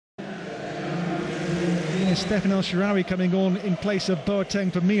Here's Stephan Shaarawy coming on in place of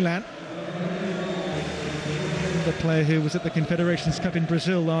Boateng for Milan. The player who was at the Confederations Cup in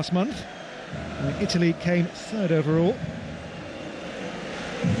Brazil last month. Italy came third overall.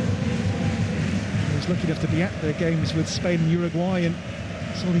 He was lucky enough to be at their games with Spain and Uruguay and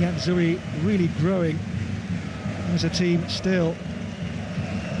saw the Azzurri really growing as a team still.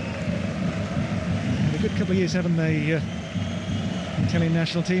 In a good couple of years, haven't they? Italian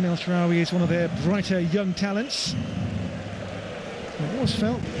national team. El Shaarawy is one of their brighter young talents. It was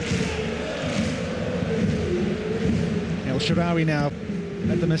felt. El Shaarawy now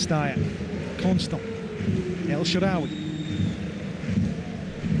at the Mestalla. Constant. El Shaarawy.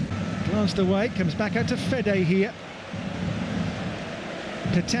 Glanced away, comes back out to Fede here.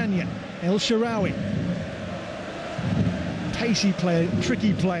 Catania. El Shaarawy. Pacey player,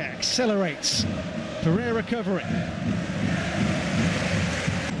 tricky player, accelerates. Pereira covering.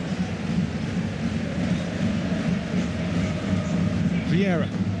 Vieira,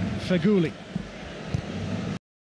 Feghouli.